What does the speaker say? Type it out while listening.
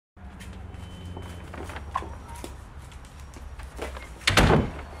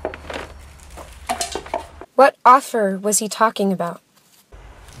What offer was he talking about?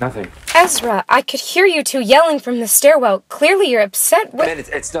 Nothing. Ezra, I could hear you two yelling from the stairwell. Clearly you're upset with— Man,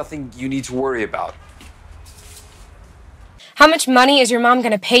 it's nothing you need to worry about. How much money is your mom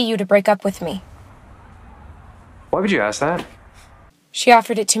gonna pay you to break up with me? Why would you ask that? She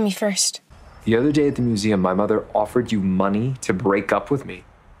offered it to me first. The other day at the museum, my mother offered you money to break up with me.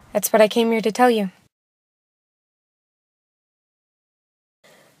 That's what I came here to tell you.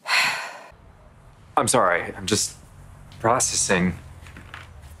 I'm sorry, I'm just processing.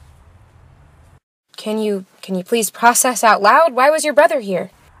 Can you please process out loud? Why was your brother here?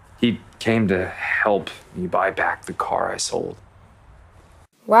 He came to help me buy back the car I sold.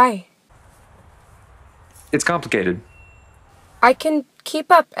 Why? It's complicated. I can keep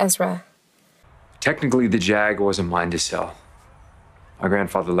up, Ezra. Technically, the Jag wasn't mine to sell. My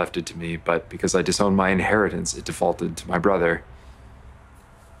grandfather left it to me, but because I disowned my inheritance, it defaulted to my brother.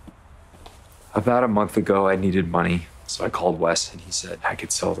 About a month ago, I needed money, so I called Wes, and he said I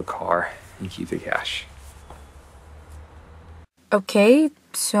could sell the car and keep the cash. Okay,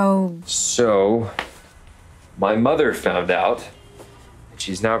 so My mother found out, and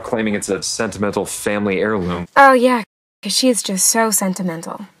she's now claiming it's a sentimental family heirloom. Oh yeah, 'cause she is just so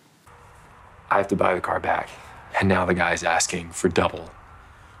sentimental. I have to buy the car back, and now the guy's asking for double,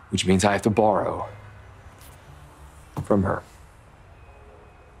 which means I have to borrow from her.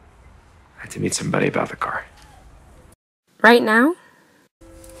 I had to meet somebody about the car. Right now?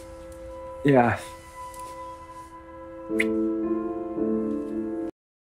 Yeah.